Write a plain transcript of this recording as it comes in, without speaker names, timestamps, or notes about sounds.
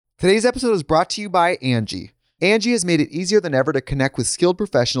Today's episode is brought to you by Angie. Angie has made it easier than ever to connect with skilled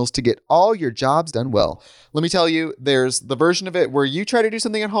professionals to get all your jobs done well. Let me tell you, there's the version of it where you try to do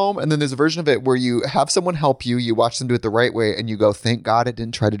something at home, and then there's a version of it where you have someone help you, you watch them do it the right way, and you go, thank God I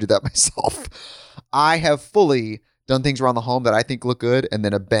didn't try to do that myself. I have fully done things around the home that I think look good, and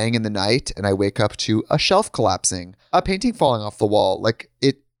then a bang in the night, and I wake up to a shelf collapsing, a painting falling off the wall.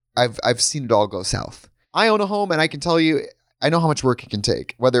 I've seen it all go south. I own a home, and I can tell you, I know how much work it can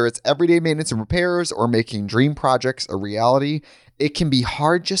take. Whether it's everyday maintenance and repairs or making dream projects a reality, it can be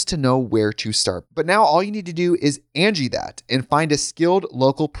hard just to know where to start. But now all you need to do is Angie that and find a skilled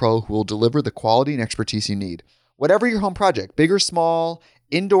local pro who will deliver the quality and expertise you need. Whatever your home project, big or small,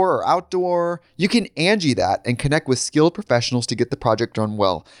 indoor or outdoor, you can Angie that and connect with skilled professionals to get the project done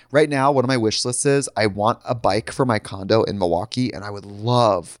well. Right now, one of my wish lists is I want a bike for my condo in Milwaukee, and I would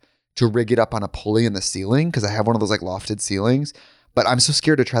love to rig it up on a pulley in the ceiling because I have one of those lofted ceilings, but I'm so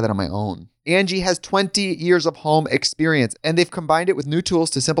scared to try that on my own. Angie has 20 years of home experience, and they've combined it with new tools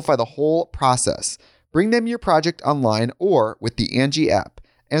to simplify the whole process. Bring them your project online or with the Angie app.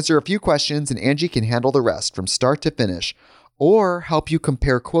 Answer a few questions and Angie can handle the rest from start to finish, or help you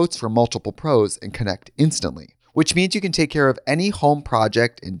compare quotes from multiple pros and connect instantly, which means you can take care of any home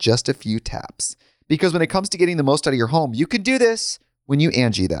project in just a few taps. Because when it comes to getting the most out of your home, you can do this when you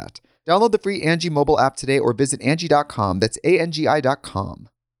Angie that. Download the free Angie mobile app today or visit Angie.com. That's ANGI.com.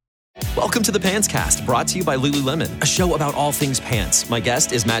 Welcome to the Pants Cast, brought to you by Lululemon, a show about all things pants. My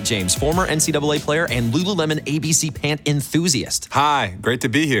guest is Matt James, former NCAA player and Lululemon ABC pant enthusiast. Hi, great to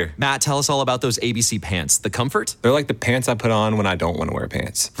be here. Matt, tell us all about those ABC pants. The comfort? They're like the pants I put on when I don't want to wear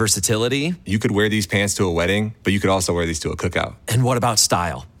pants. Versatility? You could wear these pants to a wedding, but you could also wear these to a cookout. And what about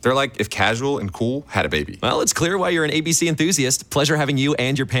style? They're like if casual and cool had a baby. Well, it's clear why you're an ABC enthusiast. Pleasure having you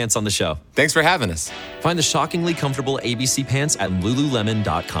and your pants on the show. Thanks for having us. Find the shockingly comfortable ABC pants at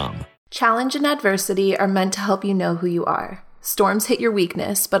Lululemon.com. Challenge and adversity are meant to help you know who you are. Storms hit your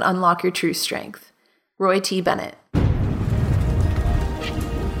weakness, but unlock your true strength. Roy T. Bennett.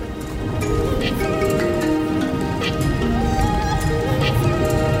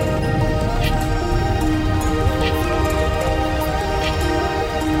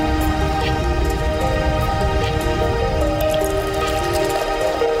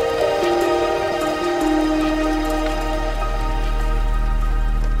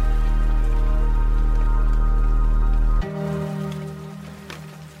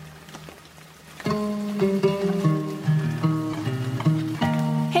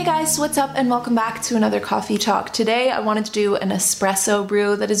 What's up and welcome back to another coffee talk. Today I wanted to do an espresso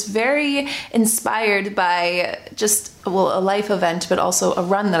brew that is very inspired by a life event, but also a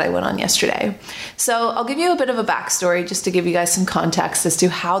run that I went on yesterday. So I'll give you a bit of a backstory just to give you guys some context as to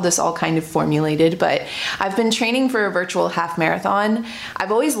how this all kind of formulated, but I've been training for a virtual half marathon.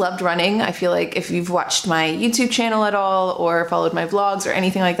 I've always loved running. I feel like if you've watched my YouTube channel at all or followed my vlogs or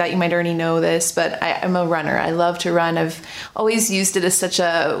anything like that, you might already know this, but I'm a runner. I love to run. I've always used it as such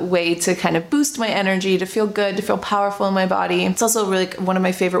a way to kind of boost my energy, to feel good, to feel powerful in my body. It's also really one of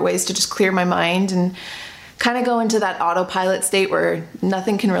my favorite ways to just clear my mind and kind of go into that autopilot state where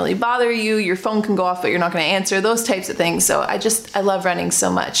nothing can really bother you. Your phone can go off, but you're not going to answer, those types of things. So I love running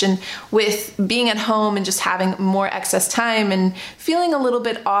so much. And with being at home and just having more excess time and feeling a little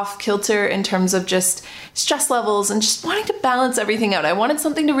bit off kilter in terms of just stress levels and just wanting to balance everything out, I wanted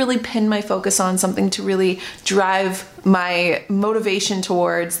something to really pin my focus on, something to really drive my motivation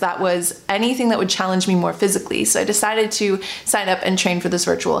towards, that was anything that would challenge me more physically. So I decided to sign up and train for this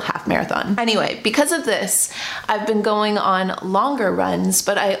virtual half marathon. Anyway, because of this, I've been going on longer runs,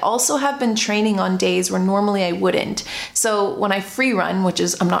 but I also have been training on days where normally I wouldn't. So when I free run, which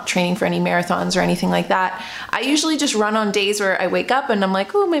is I'm not training for any marathons or anything like that, I usually just run on days where I wake up and I'm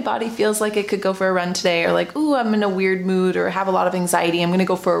like, oh, my body feels like it could go for a run today, or like, oh, I'm in a weird mood or have a lot of anxiety, I'm gonna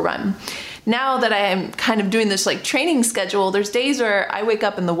go for a run. Now that I am kind of doing this like training schedule, there's days where I wake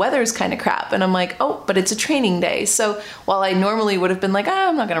up and the weather's kind of crap and I'm like, oh, but it's a training day. So while I normally would have been like,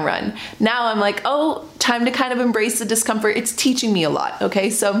 I'm not gonna run, now I'm like, oh, time to kind of embrace the discomfort. It's teaching me a lot,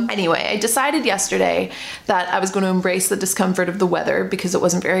 okay? So anyway, I decided yesterday that I was going to embrace the discomfort of the weather because it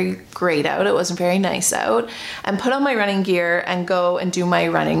wasn't very great out, it wasn't very nice out, and put on my running gear and go and do my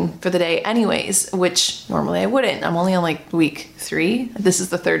running for the day anyways, which normally I wouldn't. I'm only on like week 3. This is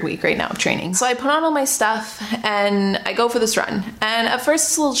the 3rd week right now of training. So I put on all my stuff and I go for this run. And at first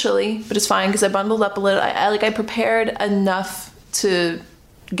it's a little chilly, but it's fine because I bundled up a little. I prepared enough to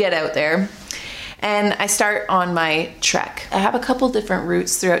get out there. And I start on my trek. I have a couple different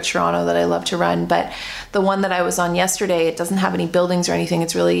routes throughout Toronto that I love to run, but the one that I was on yesterday, it doesn't have any buildings or anything.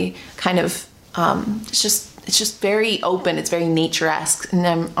 It's really kind of, it's just it's just very open. It's very nature-esque. And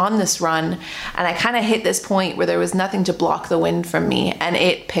I'm on this run, and I kind of hit this point where there was nothing to block the wind from me, and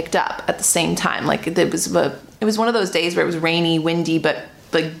it picked up at the same time. Like it was one of those days where it was rainy, windy, but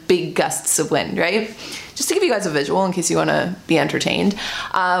like big gusts of wind, right? Just to give you guys a visual in case you want to be entertained.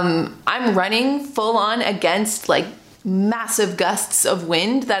 I'm running full on against like massive gusts of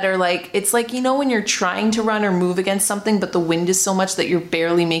wind that are like, it's like, you know, when you're trying to run or move against something, but the wind is so much that you're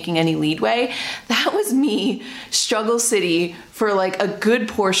barely making any leadway. That was me, struggle city, for like a good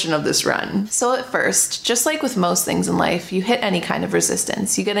portion of this run. So at first, just like with most things in life, you hit any kind of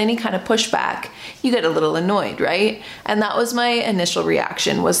resistance, you get any kind of pushback, you get a little annoyed, right? And that was my initial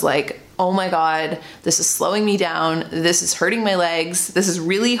reaction, was like, oh my God, this is slowing me down. This is hurting my legs. This is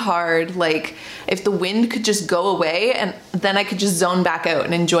really hard. Like if the wind could just go away, and then I could just zone back out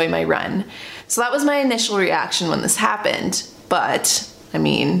and enjoy my run. So that was my initial reaction when this happened. But I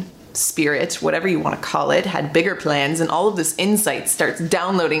mean, spirit, whatever you want to call it, had bigger plans, and all of this insight starts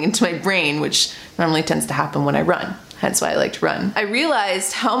downloading into my brain, which normally tends to happen when I run. Hence why I like to run. I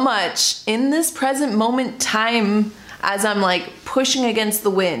realized how much in this present moment time, as I'm like pushing against the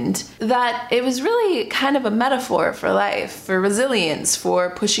wind, that it was really kind of a metaphor for life, for resilience,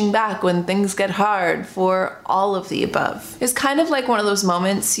 for pushing back when things get hard, for all of the above. It's kind of like one of those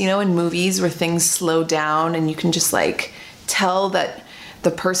moments, you know, in movies where things slow down and you can just like tell that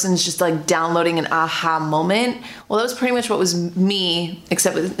the person's just like downloading an aha moment. Well, that was pretty much what was me,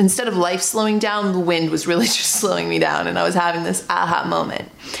 except instead of life slowing down, the wind was really just slowing me down, and I was having this aha moment.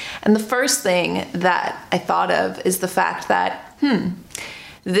 And the first thing that I thought of is the fact that,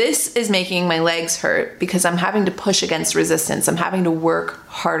 this is making my legs hurt because I'm having to push against resistance. I'm having to work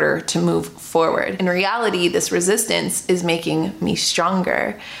harder to move forward. In reality, this resistance is making me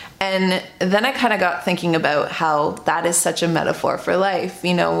stronger. And then I kind of got thinking about how that is such a metaphor for life.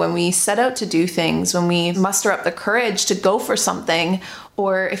 You know, when we set out to do things, when we muster up the courage to go for something,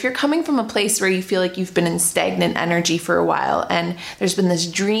 or if you're coming from a place where you feel like you've been in stagnant energy for a while and there's been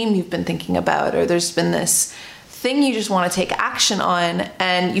this dream you've been thinking about, or there's been this thing you just want to take action on,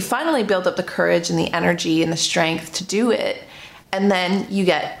 and you finally build up the courage and the energy and the strength to do it, and then you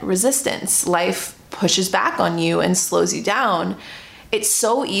get resistance. Life pushes back on you and slows you down. It's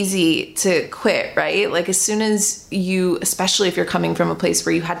so easy to quit, right? Like as soon as you, especially if you're coming from a place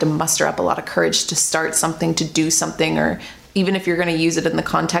where you had to muster up a lot of courage to start something, to do something, or even if you're going to use it in the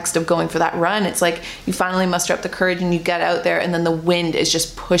context of going for that run, it's like you finally muster up the courage and you get out there, and then the wind is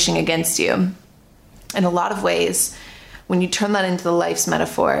just pushing against you. In a lot of ways, when you turn that into the life's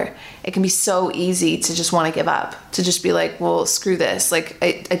metaphor, it can be so easy to just want to give up, to just be like, well, screw this. Like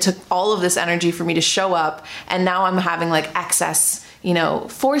I took all of this energy for me to show up, and now I'm having like excess, you know,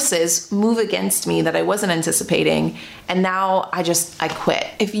 forces move against me that I wasn't anticipating. And now I quit.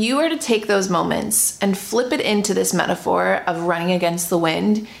 If you were to take those moments and flip it into this metaphor of running against the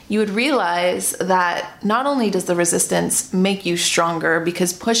wind, you would realize that not only does the resistance make you stronger,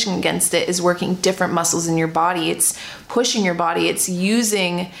 because pushing against it is working different muscles in your body. It's pushing your body. It's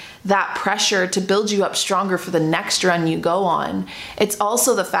using that pressure to build you up stronger for the next run you go on. It's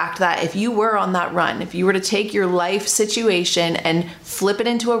also the fact that if you were on that run, if you were to take your life situation and flip it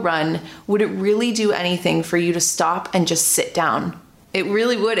into a run, would it really do anything for you to stop and just sit down? It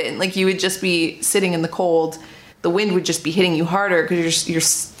really wouldn't. Like you would just be sitting in the cold. The wind would just be hitting you harder because you're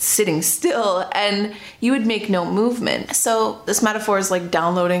sitting still, and you would make no movement. So this metaphor is like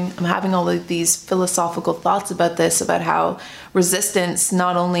downloading. I'm having all of these philosophical thoughts about this, about how resistance,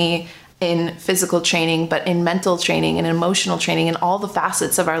 not only in physical training, but in mental training and emotional training and all the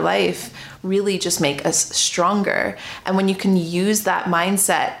facets of our life, really just make us stronger. And when you can use that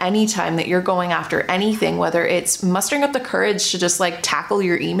mindset anytime that you're going after anything, whether it's mustering up the courage to just like tackle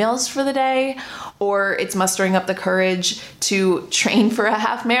your emails for the day, or it's mustering up the courage to train for a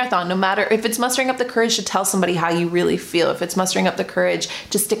half marathon, no matter if it's mustering up the courage to tell somebody how you really feel, if it's mustering up the courage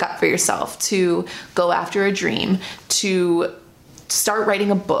to stick up for yourself, to go after a dream, to start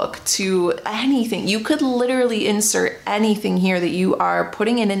writing a book, to anything. You could literally insert anything here that you are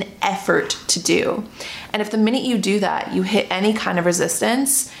putting in an effort to do. And if the minute you do that, you hit any kind of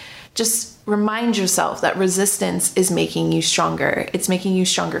resistance, just remind yourself that resistance is making you stronger. It's making you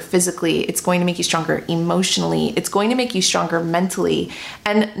stronger physically. It's going to make you stronger emotionally. It's going to make you stronger mentally.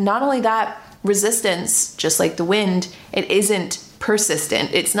 And not only that, resistance, just like the wind, it isn't persistent.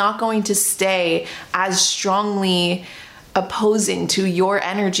 It's not going to stay as strongly opposing to your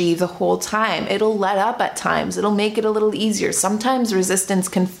energy the whole time. It'll let up at times. It'll make it a little easier. Sometimes resistance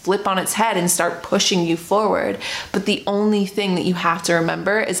can flip on its head and start pushing you forward. But the only thing that you have to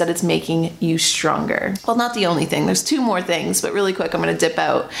remember is that it's making you stronger. Well, not the only thing. There's two more things, but really quick, I'm going to dip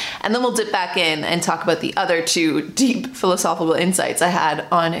out and then we'll dip back in and talk about the other two deep philosophical insights I had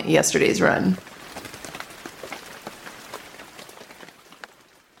on yesterday's run.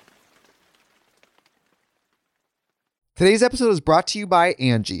 Today's episode is brought to you by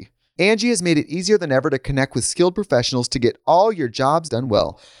Angie. Angie has made it easier than ever to connect with skilled professionals to get all your jobs done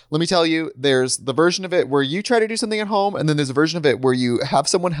well. Let me tell you, there's the version of it where you try to do something at home, and then there's a version of it where you have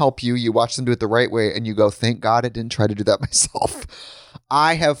someone help you, you watch them do it the right way, and you go, thank God I didn't try to do that myself.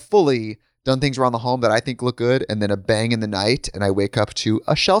 I have fully done things around the home that I think look good, and then a bang in the night, and I wake up to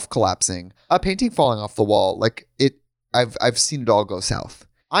a shelf collapsing, a painting falling off the wall. I've seen it all go south.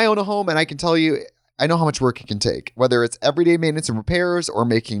 I own a home, and I can tell you, I know how much work it can take. Whether it's everyday maintenance and repairs or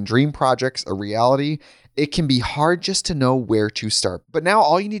making dream projects a reality, it can be hard just to know where to start. But now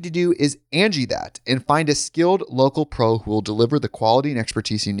all you need to do is Angie that and find a skilled local pro who will deliver the quality and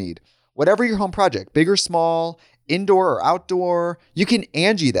expertise you need. Whatever your home project, big or small, indoor or outdoor, you can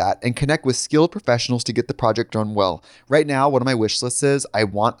Angie that and connect with skilled professionals to get the project done well. Right now, one of my wish lists is I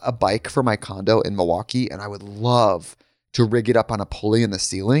want a bike for my condo in Milwaukee, and I would love to rig it up on a pulley in the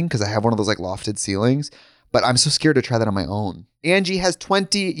ceiling because I have one of those lofted ceilings, but I'm so scared to try that on my own. Angie has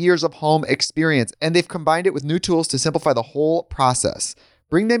 20 years of home experience, and they've combined it with new tools to simplify the whole process.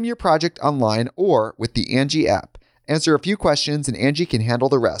 Bring them your project online or with the Angie app. Answer a few questions and Angie can handle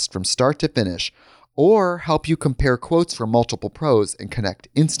the rest from start to finish, or help you compare quotes from multiple pros and connect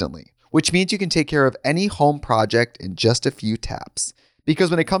instantly, which means you can take care of any home project in just a few taps. Because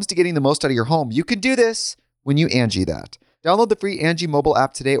when it comes to getting the most out of your home, you can do this when you Angie that. Download the free Angie mobile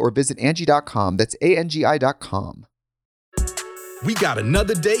app today or visit Angie.com. That's ANGI.com. We got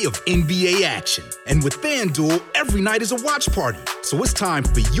another day of NBA action. And with FanDuel, every night is a watch party. So it's time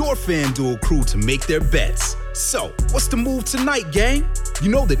for your FanDuel crew to make their bets. So, what's the move tonight, gang?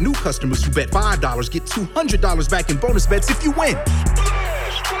 You know that new customers who bet $5 get $200 back in bonus bets if you win.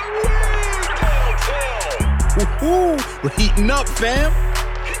 Woohoo! We're heating up, fam.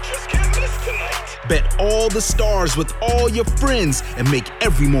 Bet all the stars with all your friends and make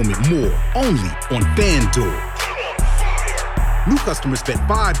every moment more. Only on FanDuel. New customers bet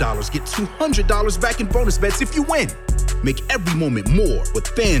 $5 get $200 back in bonus bets if you win. Make every moment more with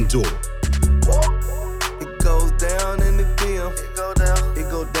FanDuel. It goes down in the DM. It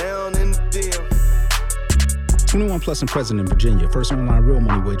go down in the DM. 21 plus and present in Virginia. First online real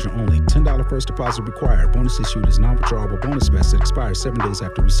money wager only. $10 first deposit required. Bonus issued is non-withdrawable bonus vest that expires 7 days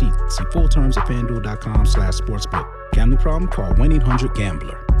after receipt. See full terms at FanDuel.com/sportsbook. Gambling problem? Call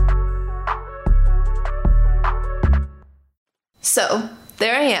 1-800-GAMBLER. So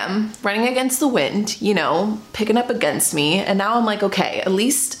there I am, running against the wind, picking up against me. And now I'm like, okay, at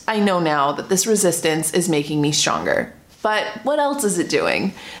least I know now that this resistance is making me stronger. But what else is it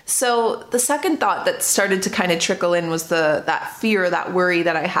doing? So the second thought that started to kind of trickle in was that fear, that worry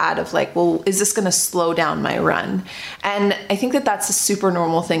that I had of well, is this going to slow down my run? And I think that that's a super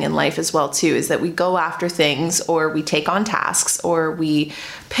normal thing in life as well too, is that we go after things or we take on tasks or we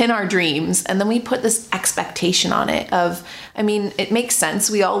pin our dreams and then we put this expectation on it it makes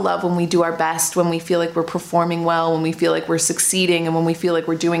sense. We all love when we do our best, when we feel like we're performing well, when we feel like we're succeeding, and when we feel like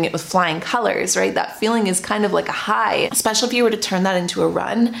we're doing it with flying colors, right? That feeling is kind of like a high, especially if you were to turn that into a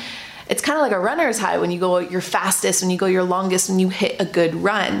run. It's kind of like a runner's high when you go your fastest, when you go your longest, when you hit a good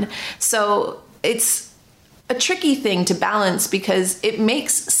run. So it's a tricky thing to balance because it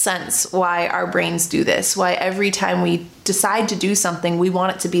makes sense why our brains do this, why every time we decide to do something, we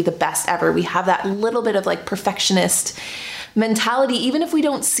want it to be the best ever. We have that little bit of perfectionist mentality, even if we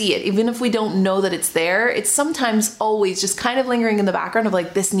don't see it, even if we don't know that it's there, it's sometimes always just kind of lingering in the background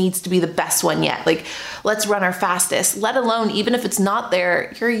of this needs to be the best one yet. Let's run our fastest, let alone, even if it's not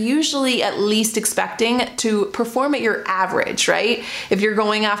there, you're usually at least expecting to perform at your average, right? If you're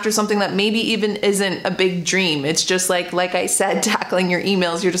going after something that maybe even isn't a big dream, it's just like I said, tackling your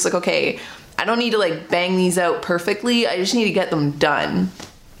emails, you're just okay, I don't need to bang these out perfectly. I just need to get them done.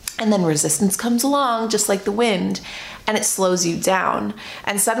 And then resistance comes along, just like the wind, and it slows you down.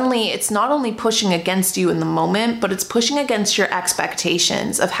 And suddenly it's not only pushing against you in the moment, but it's pushing against your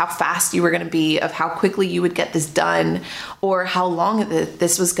expectations of how fast you were going to be, of how quickly you would get this done, or how long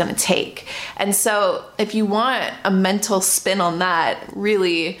this was going to take. And so if you want a mental spin on that,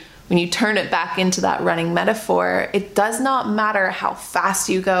 really when you turn it back into that running metaphor, it does not matter how fast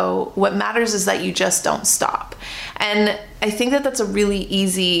you go. What matters is that you just don't stop. And I think that that's a really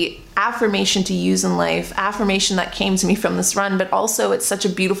easy affirmation to use in life, affirmation that came to me from this run, but also it's such a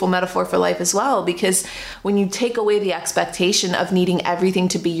beautiful metaphor for life as well, because when you take away the expectation of needing everything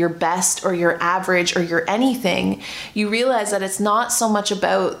to be your best or your average or your anything, you realize that it's not so much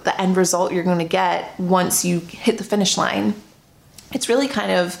about the end result you're going to get once you hit the finish line. It's really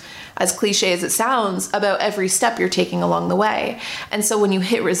kind of, as cliche as it sounds, about every step you're taking along the way. And so when you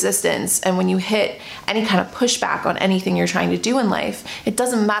hit resistance and when you hit any kind of pushback on anything you're trying to do in life, it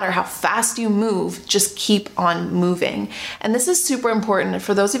doesn't matter how fast you move, just keep on moving. And this is super important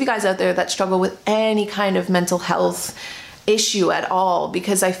for those of you guys out there that struggle with any kind of mental health issue at all,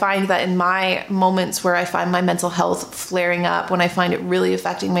 because I find that in my moments where I find my mental health flaring up, when I find it really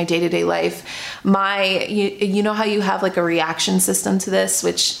affecting my day-to-day life, you know how you have like a reaction system to this,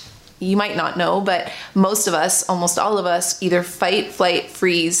 which you might not know, but most of us, almost all of us, either fight, flight,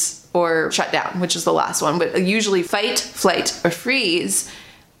 freeze, or shut down, which is the last one. But usually fight, flight, or freeze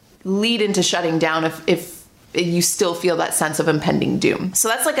lead into shutting down if you still feel that sense of impending doom. So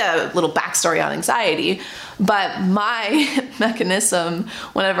that's like a little backstory on anxiety. But my mechanism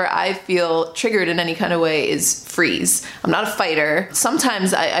whenever I feel triggered in any kind of way is freeze. I'm not a fighter.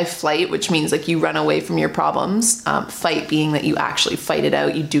 Sometimes I flight, which means like you run away from your problems. Fight being that you actually fight it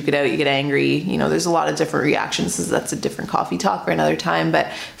out, you duke it out, you get angry. You know, there's a lot of different reactions. That's a different coffee talk for another time.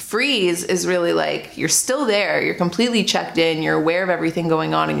 But freeze is really like you're still there, you're completely checked in, you're aware of everything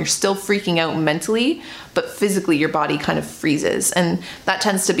going on, and you're still freaking out mentally, but physically your body kind of freezes. And that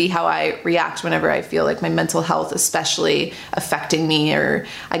tends to be how I react whenever I feel like my mental health especially affecting me, or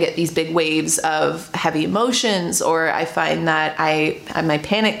I get these big waves of heavy emotions, or I find that my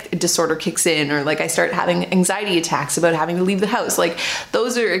panic disorder kicks in, or like I start having anxiety attacks about having to leave the house. Like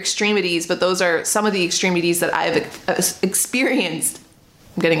those are extremities, but those are some of the extremities that I've experienced.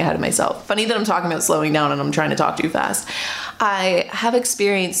 I'm getting ahead of myself. Funny that I'm talking about slowing down and I'm trying to talk too fast. I have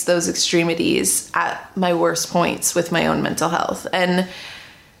experienced those extremities at my worst points with my own mental health. And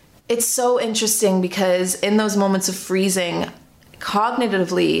it's so interesting because in those moments of freezing,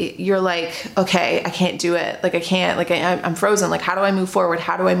 cognitively, you're like, okay, I can't do it. Like I can't, like I'm frozen. Like how do I move forward?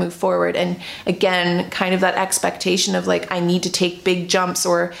 How do I move forward? And again, kind of that expectation of like, I need to take big jumps,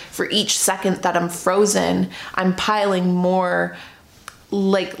 or for each second that I'm frozen, I'm piling more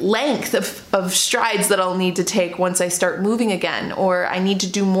like length of strides that I'll need to take once I start moving again, or I need to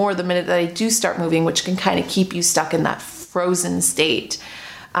do more the minute that I do start moving, which can kind of keep you stuck in that frozen state.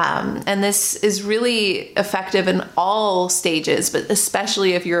 And this is really effective in all stages, but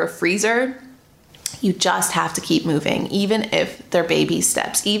especially if you're a freezer, you just have to keep moving, even if they're baby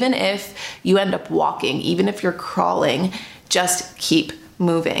steps, even if you end up walking, even if you're crawling, just keep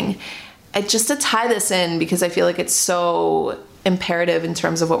moving. Just to tie this in, because I feel like it's so imperative in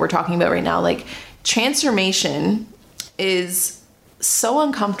terms of what we're talking about right now, like transformation is so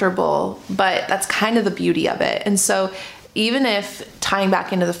uncomfortable, but that's kind of the beauty of it. And so even if, tying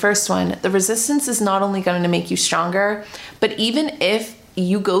back into the first one, the resistance is not only going to make you stronger, but even if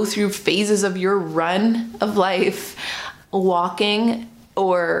you go through phases of your run of life, walking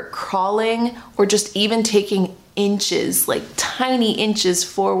or crawling, or just even taking inches, like tiny inches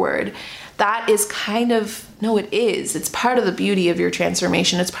forward, that is kind of, no, it is. It's part of the beauty of your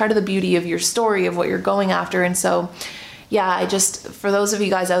transformation. It's part of the beauty of your story, of what you're going after. And so, yeah, for those of you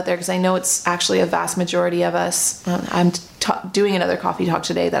guys out there, because I know it's actually a vast majority of us, I'm doing another coffee talk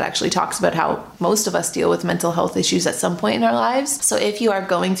today that actually talks about how most of us deal with mental health issues at some point in our lives. So if you are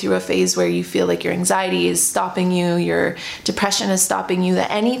going through a phase where you feel like your anxiety is stopping you, your depression is stopping you,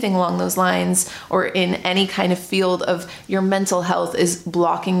 that anything along those lines, or in any kind of field of your mental health is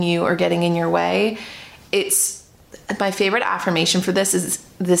blocking you or getting in your way, it's my favorite affirmation for this is,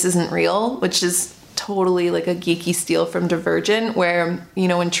 this isn't real, which is totally like a geeky steal from Divergent, where, you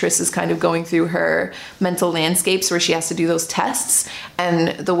know, when Triss is kind of going through her mental landscapes where she has to do those tests, and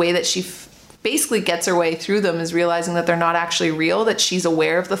the way that she basically gets her way through them is realizing that they're not actually real, that she's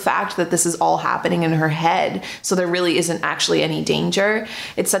aware of the fact that this is all happening in her head, so there really isn't actually any danger.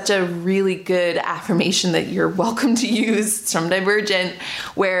 It's such a really good affirmation that you're welcome to use. It's from Divergent,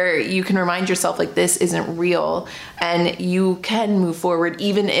 where you can remind yourself like, this isn't real, and you can move forward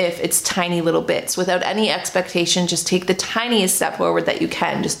even if it's tiny little bits without any expectation. Just take the tiniest step forward that you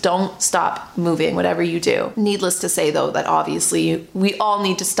can. Just don't stop moving, whatever you do. Needless to say, though, that obviously we all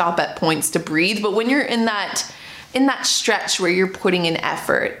need to stop at points to breathe, but when you're in that stretch where you're putting in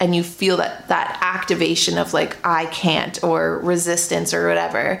effort and you feel that activation of like, I can't, or resistance or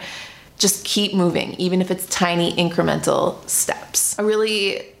whatever, just keep moving, even if it's tiny incremental steps. A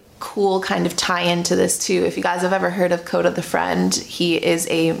really cool kind of tie into this too. If you guys have ever heard of Coda the Friend, he is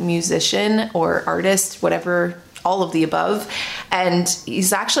a musician or artist, whatever, all of the above. And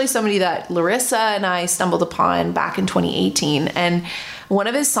he's actually somebody that Larissa and I stumbled upon back in 2018. And one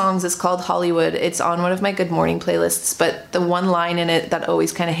of his songs is called Hollywood. It's on one of my Good Morning playlists, but the one line in it that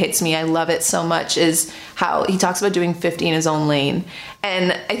always kind of hits me, I love it so much, is how he talks about doing 50 in his own lane.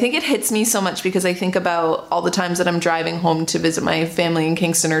 And I think it hits me so much because I think about all the times that I'm driving home to visit my family in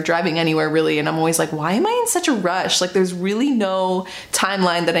Kingston or driving anywhere really, and I'm always like, why am I in such a rush? Like, there's really no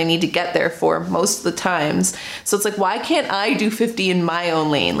timeline that I need to get there for most of the times. So it's like, why can't I do 50 in my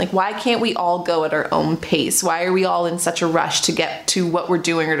own lane? Like, why can't we all go at our own pace? Why are we all in such a rush to get to what we're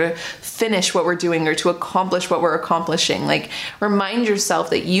doing or to finish what we're doing or to accomplish what we're accomplishing? Like, remind yourself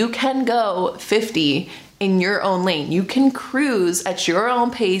that you can go 50 in your own lane. You can cruise at your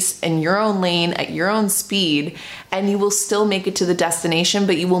own pace, in your own lane, at your own speed, and you will still make it to the destination,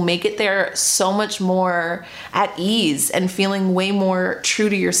 but you will make it there so much more at ease and feeling way more true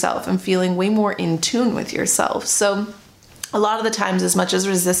to yourself and feeling way more in tune with yourself. So a lot of the times, as much as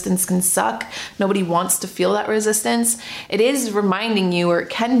resistance can suck, nobody wants to feel that resistance. It is reminding you, or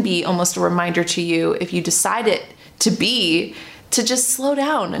it can be almost a reminder to you, if you decide it to be, to just slow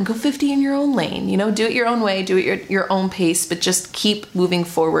down and go 50 in your own lane. You know, do it your own way, do it your own pace, but just keep moving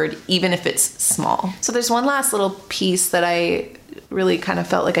forward, even if it's small. So there's one last little piece that I really kind of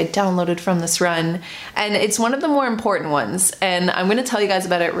felt like I downloaded from this run, and it's one of the more important ones, and I'm going to tell you guys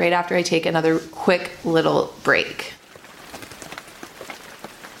about it right after I take another quick little break.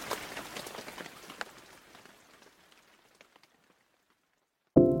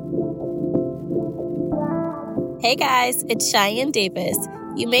 Hey guys, it's Cheyenne Davis.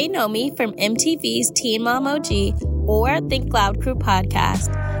 You may know me from MTV's Teen Mom OG or Think Loud Crew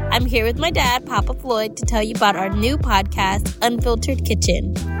podcast. I'm here with my dad, Papa Floyd, to tell you about our new podcast, Unfiltered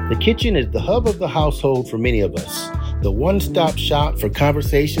Kitchen. The kitchen is the hub of the household for many of us. The one-stop shop for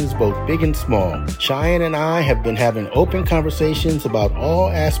conversations both big and small. Cheyenne and I have been having open conversations about all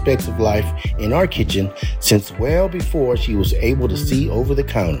aspects of life in our kitchen since well before she was able to see over the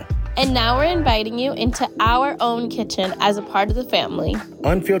counter. And now we're inviting you into our own kitchen as a part of the family.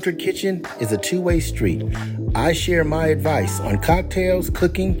 Unfiltered Kitchen is a two-way street. I share my advice on cocktails,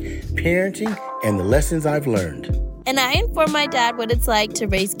 cooking, parenting, and the lessons I've learned. And I inform my dad what it's like to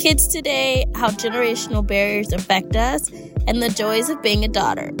raise kids today, how generational barriers affect us, and the joys of being a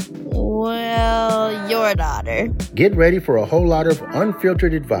daughter. Well, your daughter. Get ready for a whole lot of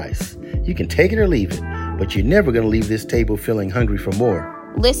unfiltered advice. You can take it or leave it, but you're never going to leave this table feeling hungry for more.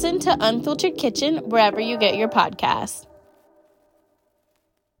 Listen to Unfiltered Kitchen wherever you get your podcasts.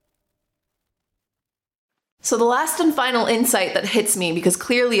 So the last and final insight that hits me, because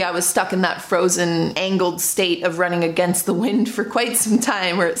clearly I was stuck in that frozen, angled state of running against the wind for quite some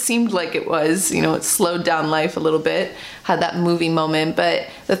time, or it seemed like it was, you know, it slowed down life a little bit, had that movie moment. But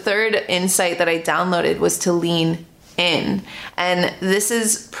the third insight that I downloaded was to lean in. And this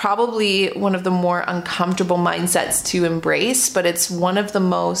is probably one of the more uncomfortable mindsets to embrace, but it's one of the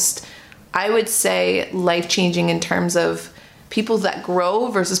most, I would say, life-changing in terms of people that grow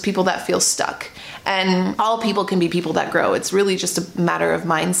versus people that feel stuck. And all people can be people that grow. It's really just a matter of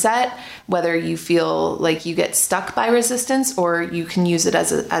mindset, whether you feel like you get stuck by resistance or you can use it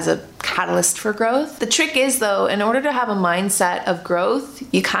as a catalyst for growth. The trick is, though, in order to have a mindset of growth,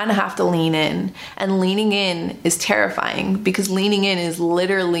 you kind of have to lean in. And leaning in is terrifying because leaning in is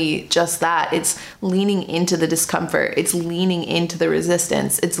literally just that. It's leaning into the discomfort. It's leaning into the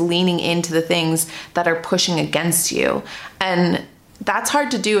resistance. It's leaning into the things that are pushing against you. And that's hard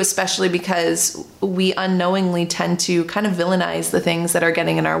to do, especially because we unknowingly tend to kind of villainize the things that are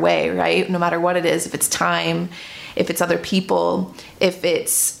getting in our way, right? No matter what it is, if it's time, if it's other people, if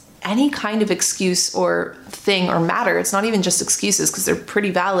it's any kind of excuse or thing or matter. It's not even just excuses because they're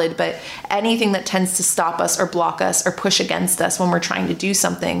pretty valid, but anything that tends to stop us or block us or push against us when we're trying to do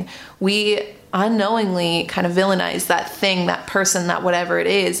something, we unknowingly kind of villainize that thing, that person, that whatever it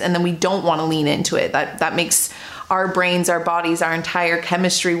is, and then we don't want to lean into it. That makes our brains, our bodies, our entire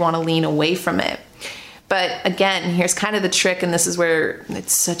chemistry want to lean away from it. But again, here's kind of the trick, and this is where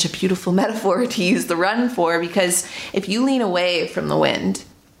it's such a beautiful metaphor to use the run for, because if you lean away from the wind,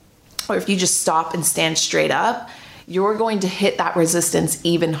 or if you just stop and stand straight up, you're going to hit that resistance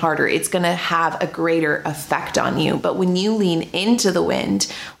even harder. It's going to have a greater effect on you. But when you lean into the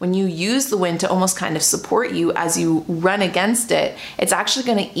wind, when you use the wind to almost kind of support you as you run against it, it's actually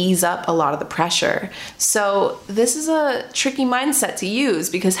going to ease up a lot of the pressure. So this is a tricky mindset to use,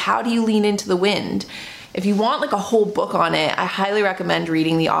 because how do you lean into the wind? If you want like a whole book on it, I highly recommend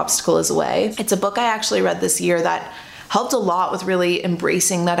reading The Obstacle Is a Way. It's a book I actually read this year that helped a lot with really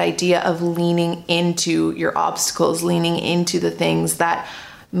embracing that idea of leaning into your obstacles, leaning into the things that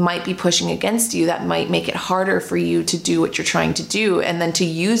might be pushing against you, that might make it harder for you to do what you're trying to do, and then to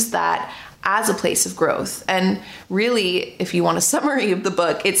use that as a place of growth. And really, if you want a summary of the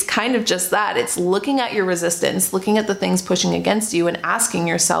book, it's kind of just that. It's looking at your resistance, looking at the things pushing against you, and asking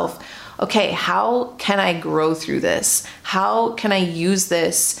yourself, okay, how can I grow through this? How can I use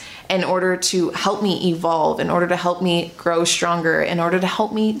this in order to help me evolve, in order to help me grow stronger, in order to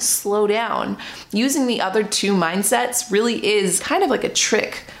help me slow down? Using the other two mindsets really is kind of like a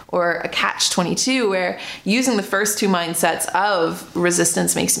trick or a catch-22, where using the first two mindsets of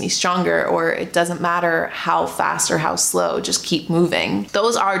resistance makes me stronger, or it doesn't matter how fast or how slow, just keep moving.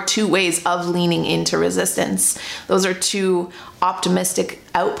 Those are two ways of leaning into resistance. Those are two optimistic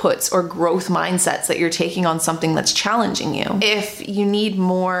outputs or growth mindsets that you're taking on something that's challenging you. If you need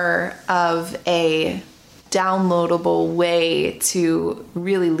more of a downloadable way to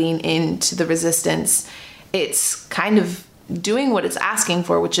really lean into the resistance, it's kind of doing what it's asking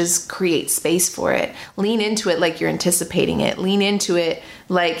for, which is create space for it. Lean into it like you're anticipating it. Lean into it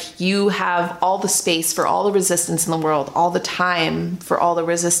like you have all the space for all the resistance in the world, all the time for all the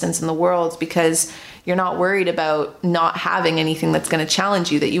resistance in the world, because you're not worried about not having anything that's going to challenge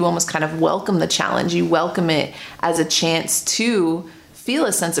you, that you almost kind of welcome the challenge. You welcome it as a chance to feel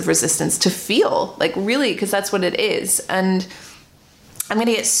a sense of resistance, to feel like really, because that's what it is. And I'm going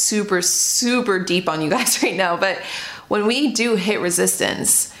to get super, super deep on you guys right now, but when we do hit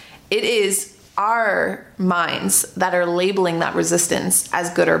resistance, it is our minds that are labeling that resistance as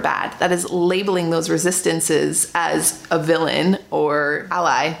good or bad. That is labeling those resistances as a villain or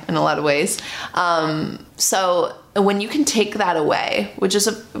ally in a lot of ways. So when you can take that away, which is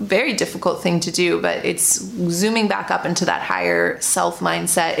a very difficult thing to do, but it's zooming back up into that higher self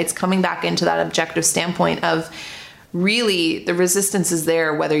mindset. It's coming back into that objective standpoint of really the resistance is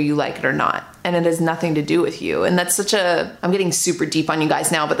there whether you like it or not, and it has nothing to do with you. And that's I'm getting super deep on you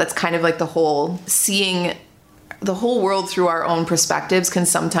guys now, but that's kind of like the whole seeing the whole world through our own perspectives can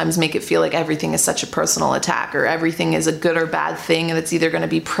sometimes make it feel like everything is such a personal attack, or everything is a good or bad thing, and it's either going to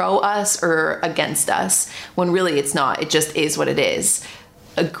be pro us or against us, when really it's not. It just is what it is.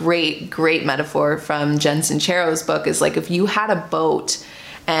 A great metaphor from Jen Sincero's book is like, if you had a boat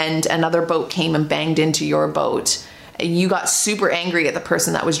and another boat came and banged into your boat, you got super angry at the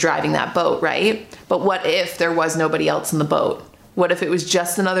person that was driving that boat, right? But what if there was nobody else in the boat? What if it was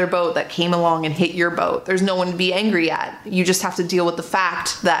just another boat that came along and hit your boat? There's no one to be angry at. You just have to deal with the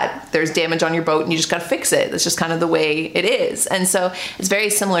fact that there's damage on your boat and you just got to fix it. That's just kind of the way it is. And so it's very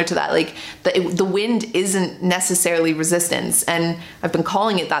similar to that. Like the wind isn't necessarily resistance. And I've been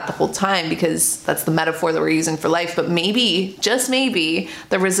calling it that the whole time because that's the metaphor that we're using for life. But maybe, just maybe,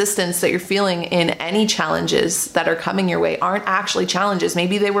 the resistance that you're feeling in any challenges that are coming your way aren't actually challenges.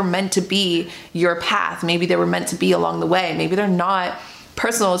 Maybe they were meant to be your path. Maybe they were meant to be along the way. Maybe they're not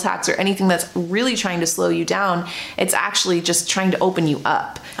personal attacks or anything that's really trying to slow you down. It's actually just trying to open you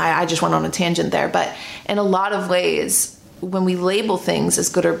up. I just went on a tangent there, but in a lot of ways, when we label things as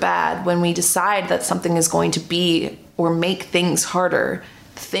good or bad, when we decide that something is going to be or make things harder,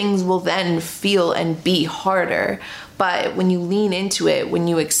 things will then feel and be harder. But when you lean into it, when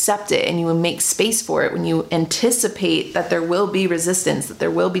you accept it and you make space for it, when you anticipate that there will be resistance, that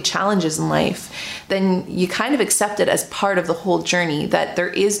there will be challenges in life, then you kind of accept it as part of the whole journey, that there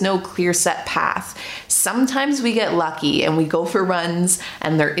is no clear set path. Sometimes we get lucky and we go for runs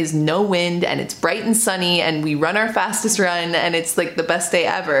and there is no wind and it's bright and sunny and we run our fastest run and it's like the best day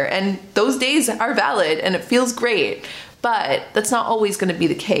ever. And those days are valid and it feels great, but that's not always going to be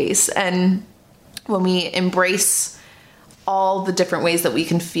the case. And when we embrace all the different ways that we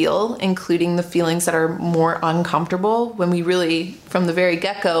can feel, including the feelings that are more uncomfortable, when we really, from the very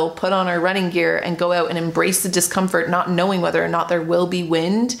get-go, put on our running gear and go out and embrace the discomfort, not knowing whether or not there will be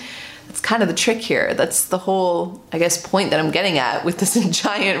wind, that's kind of the trick here. That's the whole, I guess, point that I'm getting at with this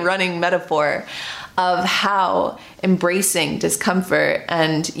giant running metaphor of how embracing discomfort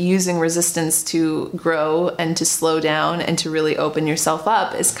and using resistance to grow and to slow down and to really open yourself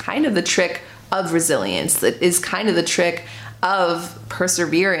up is kind of the trick of resilience. That is kind of the trick of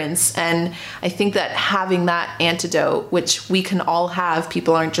perseverance. And I think that having that antidote, which we can all have,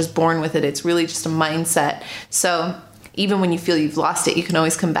 people aren't just born with it, it's really just a mindset. So even when you feel you've lost it, you can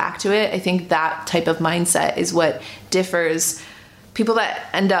always come back to it. I think that type of mindset is what differs people that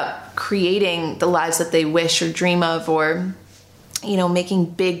end up creating the lives that they wish or dream of, or making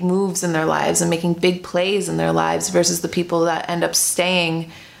big moves in their lives and making big plays in their lives, versus the people that end up staying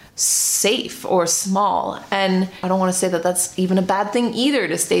safe or small. And I don't want to say that that's even a bad thing either,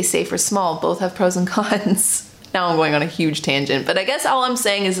 to stay safe or small. Both have pros and cons. Now I'm going on a huge tangent, but I guess all I'm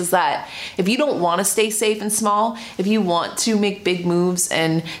saying is that if you don't want to stay safe and small, if you want to make big moves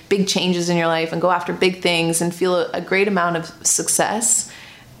and big changes in your life and go after big things and feel a great amount of success,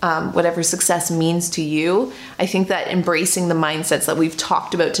 whatever success means to you, I think that embracing the mindsets that we've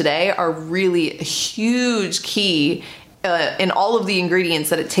talked about today are really a huge key in all of the ingredients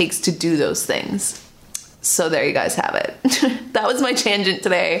that it takes to do those things. So there you guys have it. That was my tangent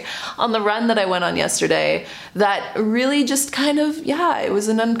today on the run that I went on yesterday that really just kind of, it was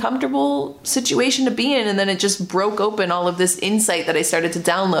an uncomfortable situation to be in. And then it just broke open all of this insight that I started to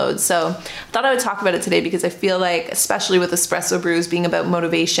download. So I thought I would talk about it today because I feel like, especially with Espresso Brews being about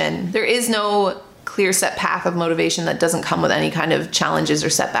motivation, there is no clear set path of motivation that doesn't come with any kind of challenges or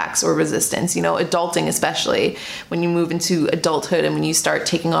setbacks or resistance. You know, adulting, especially when you move into adulthood and when you start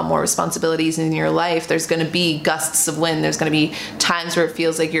taking on more responsibilities in your life, there's going to be gusts of wind. There's going to be times where it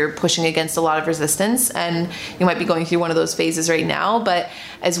feels like you're pushing against a lot of resistance, and you might be going through one of those phases right now. But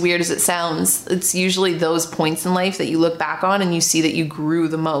as weird as it sounds, it's usually those points in life that you look back on and you see that you grew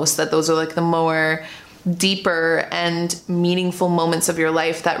the most, that those are like the more deeper and meaningful moments of your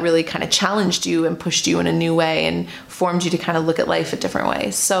life that really kind of challenged you and pushed you in a new way and formed you to kind of look at life a different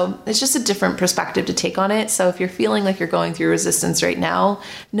way. So it's just a different perspective to take on it. So if you're feeling like you're going through resistance right now,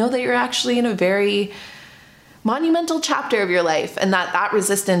 know that you're actually in a very monumental chapter of your life, and that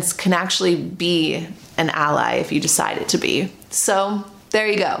resistance can actually be an ally if you decide it to be. So there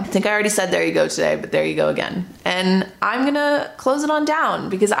you go. I think I already said there you go today, but there you go again. And I'm going to close it on down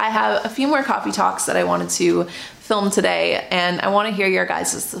because I have a few more coffee talks that I wanted to film today, and I want to hear your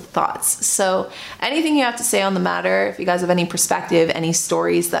guys' thoughts. So anything you have to say on the matter, if you guys have any perspective, any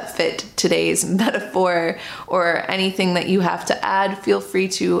stories that fit today's metaphor, or anything that you have to add, feel free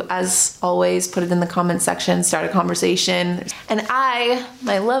to, as always, put it in the comment section, start a conversation. And I,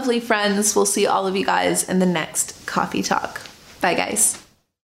 my lovely friends, will see all of you guys in the next coffee talk. Bye, guys.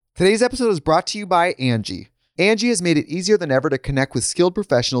 Today's episode is brought to you by Angie. Angie has made it easier than ever to connect with skilled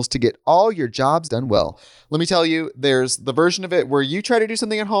professionals to get all your jobs done well. Let me tell you, there's the version of it where you try to do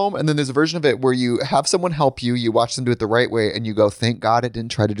something at home, and then there's a version of it where you have someone help you, you watch them do it the right way, and you go, thank God I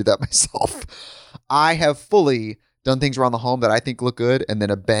didn't try to do that myself. I have fully done things around the home that I think look good, and then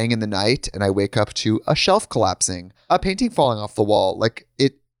a bang in the night, and I wake up to a shelf collapsing, a painting falling off the wall.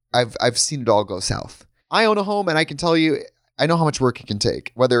 I've seen it all go south. I own a home, and I can tell you, I know how much work it can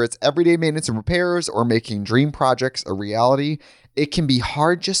take. Whether it's everyday maintenance and repairs or making dream projects a reality, it can be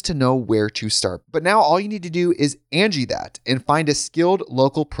hard just to know where to start. But now all you need to do is Angie that and find a skilled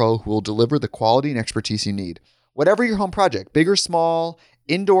local pro who will deliver the quality and expertise you need. Whatever your home project, big or small,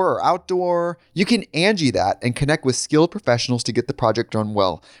 indoor or outdoor, you can Angie that and connect with skilled professionals to get the project done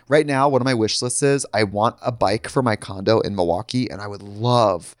well. Right now, one of my wish lists is I want a bike for my condo in Milwaukee, and I would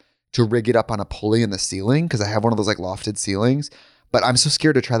love to rig it up on a pulley in the ceiling because I have one of those like lofted ceilings, but I'm so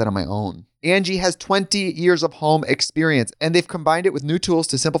scared to try that on my own. Angie has 20 years of home experience, and they've combined it with new tools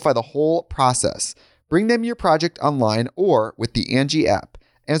to simplify the whole process. Bring them your project online or with the Angie app.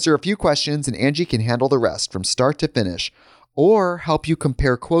 Answer a few questions and Angie can handle the rest from start to finish, or help you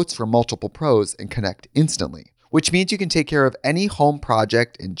compare quotes from multiple pros and connect instantly, which means you can take care of any home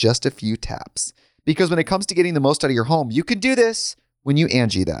project in just a few taps. Because when it comes to getting the most out of your home, you can do this when you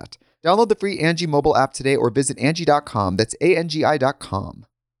Angie that. Download the free Angie mobile app today or visit Angie.com. That's ANGI.com.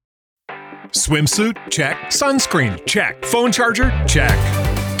 Swimsuit? Check. Sunscreen? Check. Phone charger? Check.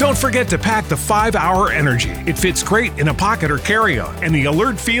 Don't forget to pack the 5-Hour Energy. It fits great in a pocket or carry-on, and the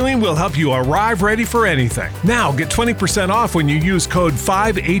alert feeling will help you arrive ready for anything. Now get 20% off when you use code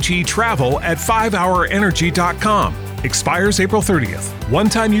 5HETRAVEL at 5hourenergy.com. Expires April 30th.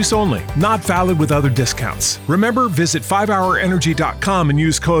 One-time use only. Not valid with other discounts. Remember, visit 5hourenergy.com and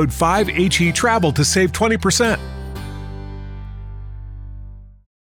use code 5HETRAVEL to save 20%.